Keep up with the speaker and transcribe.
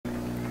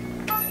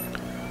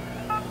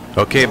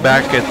Okay,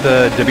 back at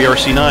the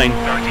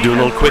WRC9, doing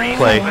a little quick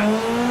play.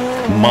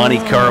 Monte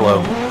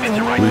Carlo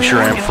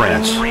Luceram,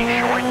 France.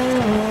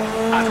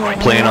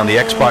 Playing on the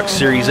Xbox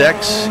Series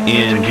X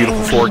in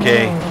beautiful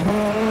 4K,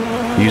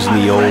 using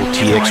the old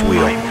TX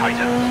wheel.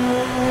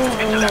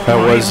 I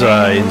was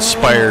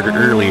inspired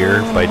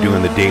earlier by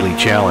doing the daily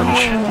challenge,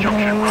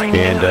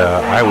 and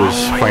I was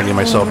finding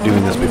myself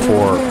doing this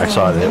before I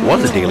saw that it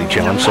was a daily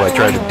challenge, so I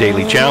tried the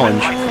daily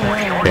challenge,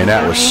 and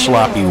that was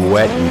sloppy,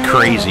 wet, and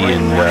crazy,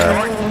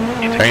 and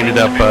I ended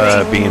up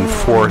being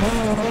fourth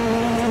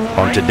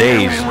on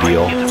today's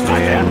deal,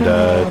 and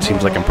it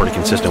seems like I'm pretty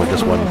consistent with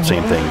this one.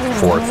 Same thing,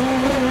 fourth.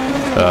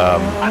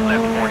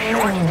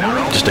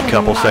 Just a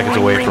couple seconds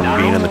away from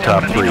being in the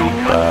top three.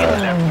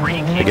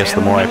 I guess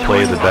the more I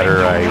play, the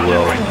better I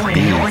will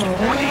be.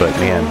 But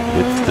man,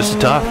 this is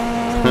tough.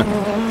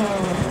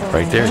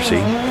 Right there, see?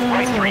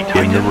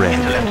 In the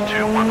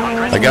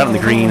red. I got in the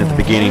green at the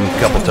beginning a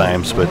couple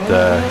times, but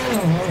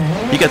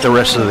you got the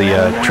rest of the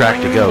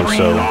track to go,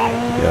 so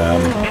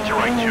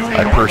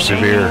I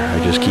persevere.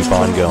 I just keep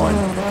on going.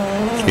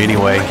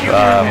 Anyway,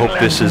 hope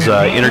this is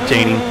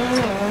entertaining.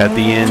 At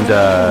the end,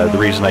 the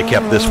reason I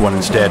kept this one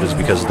instead is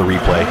because of the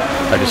replay.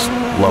 I just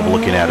love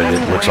looking at it.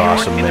 It looks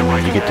awesome, and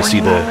when you get to see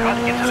the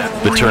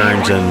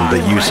turns and the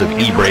use of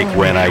e-brake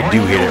when I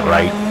do hit it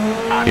right.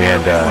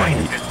 And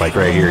like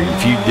right here,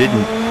 if you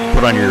didn't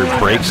put on your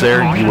brakes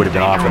there, you would have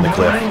been off on the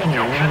cliff.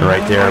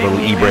 Right there, a little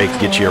e-brake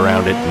gets you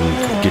around it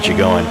and get you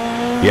going.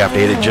 You have to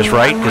hit it just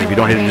right, because if you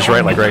don't hit it just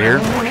right, like right here,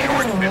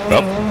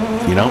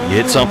 oh, you know, you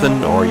hit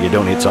something or you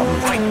don't hit something.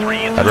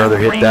 I'd rather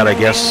hit that, I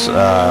guess,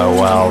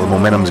 while the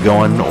momentum's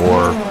going,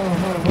 or,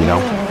 you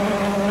know,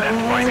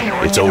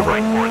 it's over.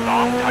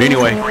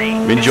 Anyway,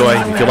 enjoy.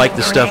 If you like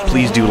this stuff,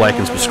 please do like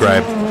and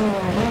subscribe,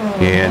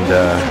 and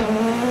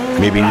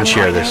maybe even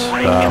share this.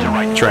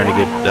 Trying to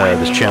get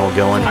this channel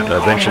going.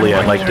 Eventually,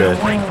 I'd like to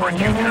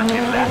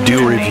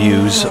do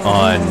reviews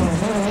on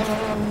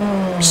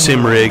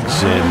sim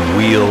rigs and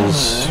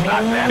wheels,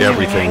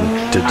 everything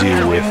to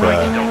do with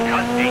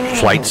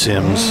flight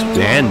sims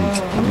and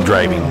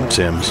driving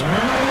sims.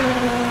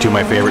 Two of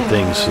my favorite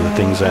things, the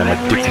things I'm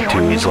addicted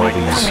to, is all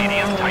these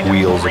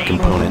wheels and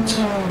components.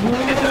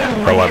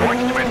 I love it.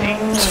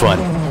 It's fun.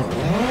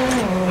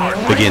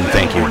 Again,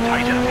 thank you.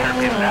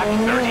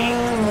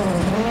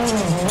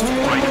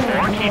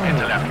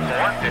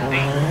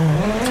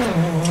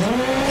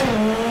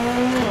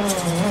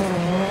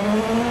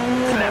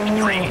 Left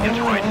 3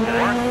 into right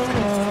 4.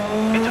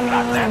 Into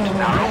flat left,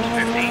 narrows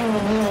 50.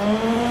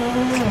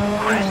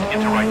 Crest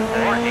into right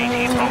 4,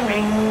 80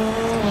 bumpy.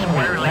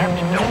 Square left,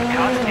 don't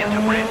cut, into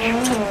bridge.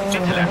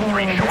 Into left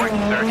 3 short,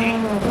 30.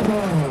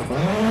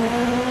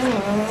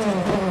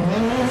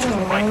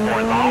 Right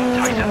 4 long,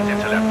 tightens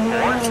into left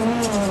 4.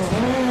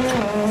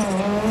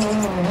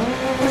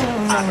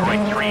 And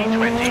right 3,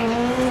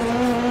 20.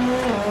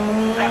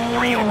 Left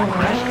 3 over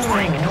crest,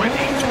 brake 20.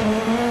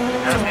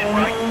 Hairpin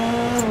right.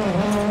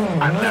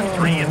 And left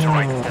 3 into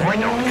right 4,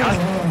 don't cut.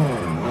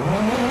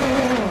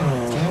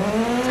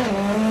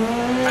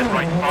 And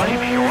right 5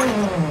 short,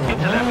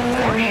 into left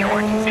 4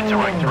 short, into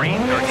right 3,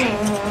 30.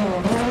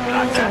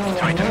 Flat left,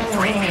 tightens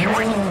 3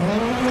 short.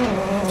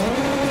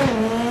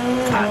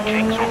 And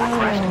kinks over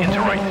crest, into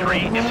right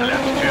 3, into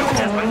left 2,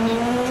 opens.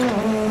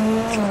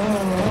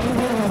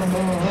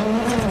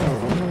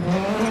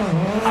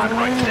 And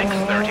right 6,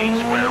 30,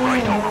 square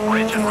right over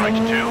bridge and right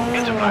 2,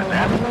 into flat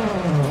left.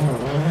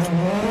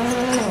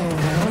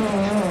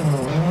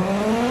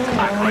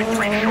 And right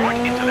 3 short,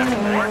 into left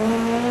 4.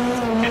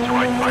 Into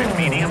right 5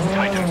 medium,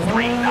 tightens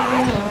 3,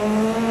 narrows.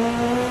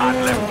 And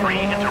left 3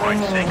 into right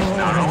 6,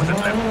 narrows and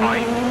left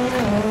 5.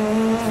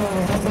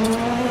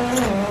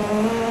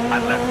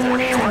 And left 4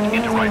 short,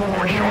 into right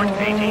 4 short,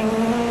 80.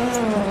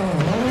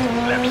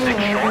 Left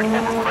 6 short,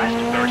 over crest,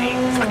 30.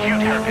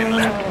 Acute hairpin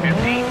left,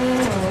 50.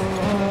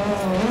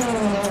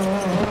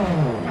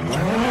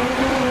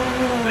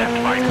 Left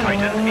 5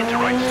 tightens, into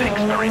right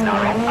 6, very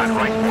narrow. And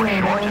right 4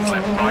 short and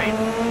left 5.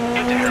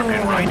 Into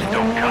hairpin right,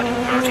 don't cut,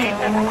 30,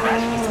 over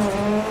crest.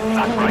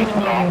 Flat right,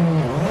 long.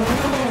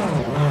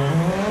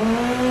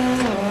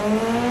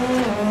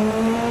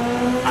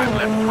 And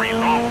left 3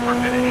 long for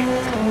finish.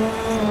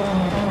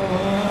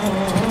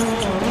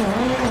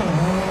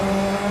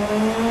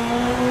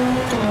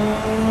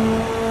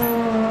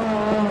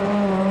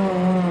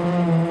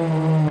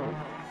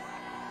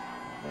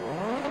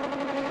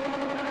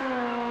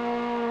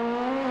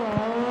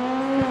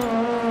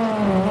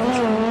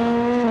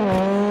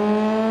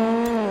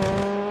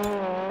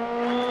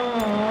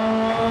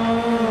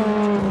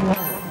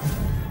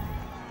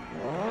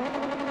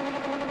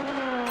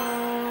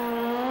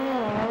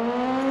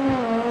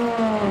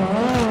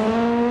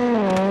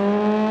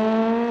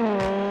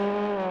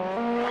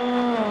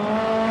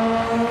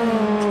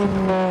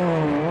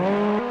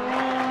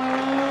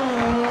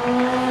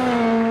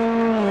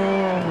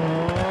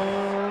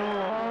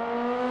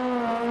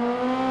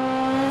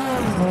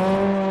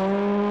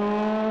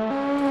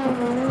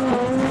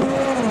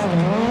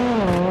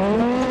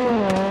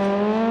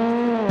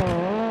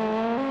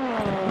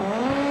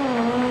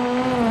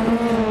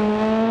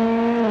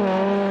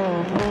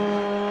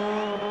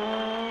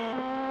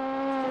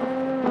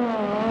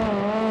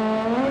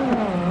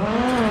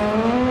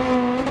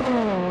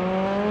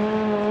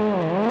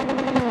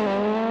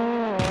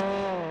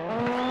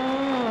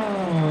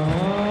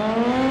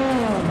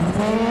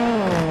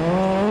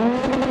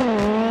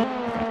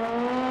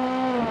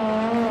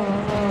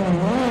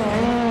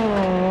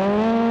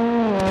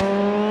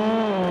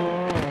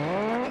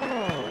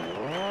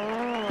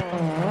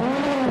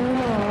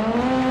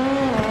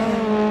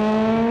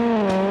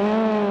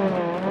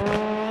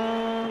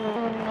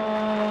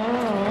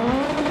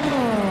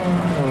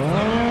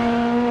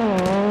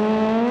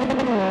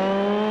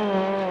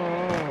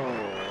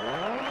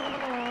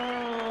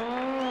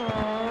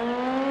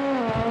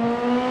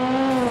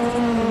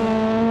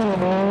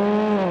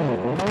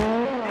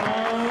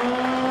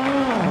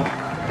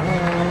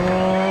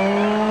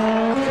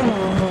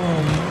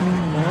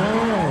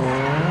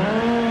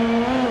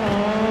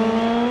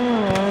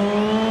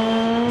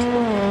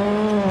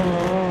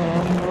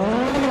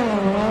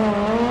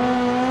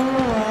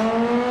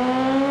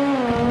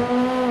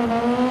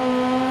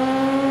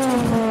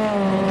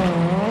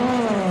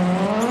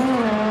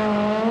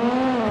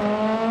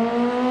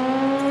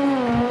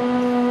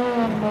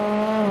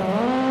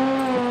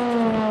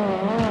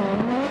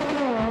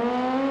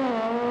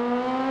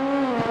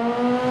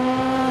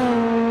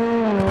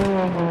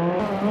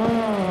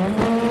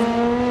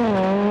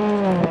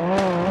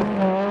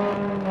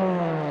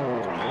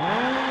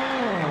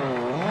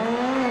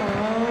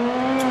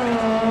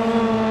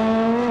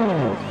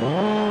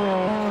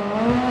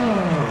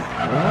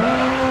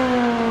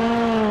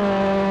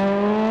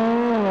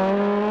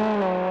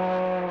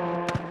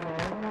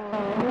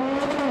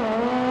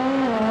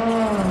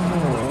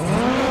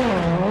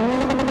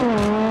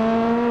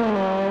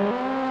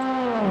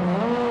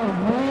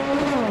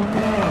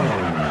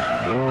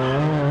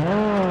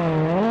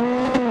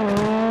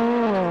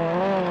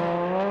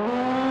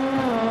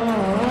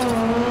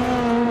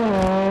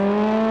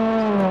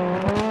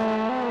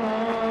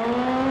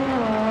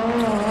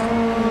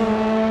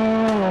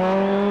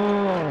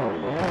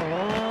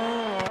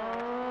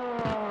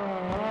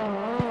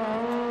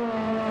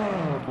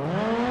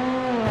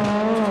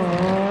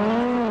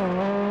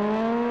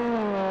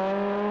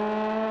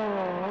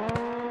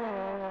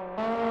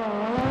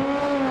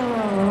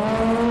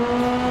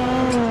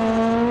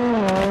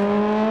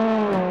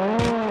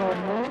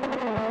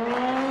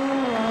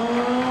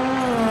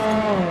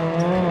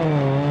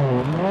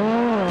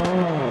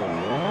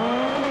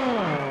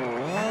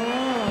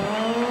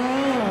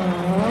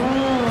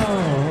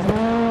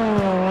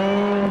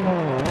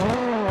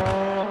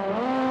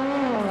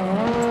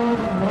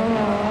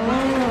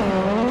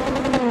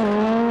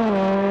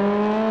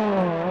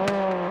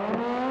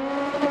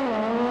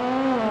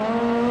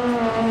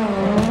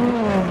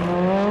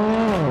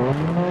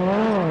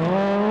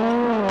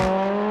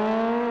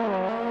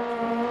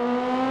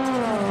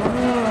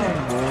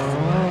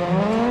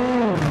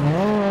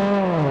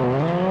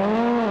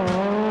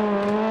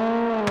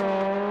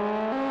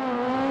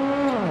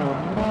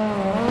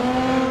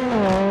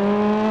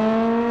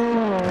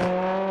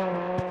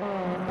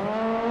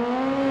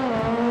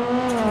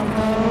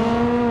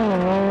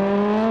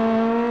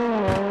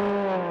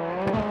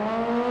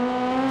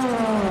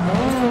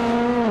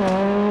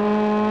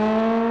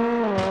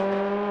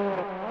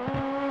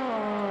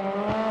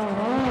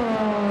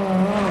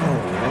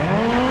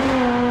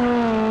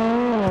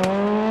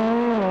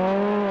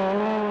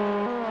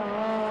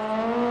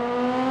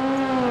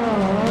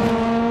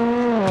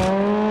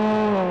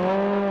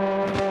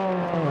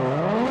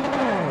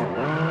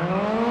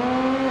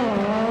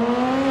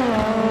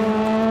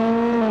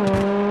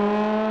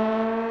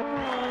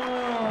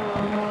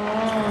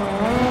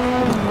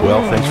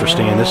 for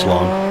staying this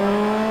long.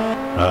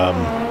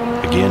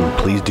 Again,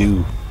 please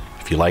do,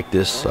 if you like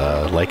this,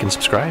 like and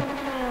subscribe.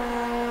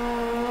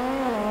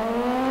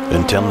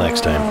 Until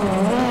next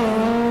time.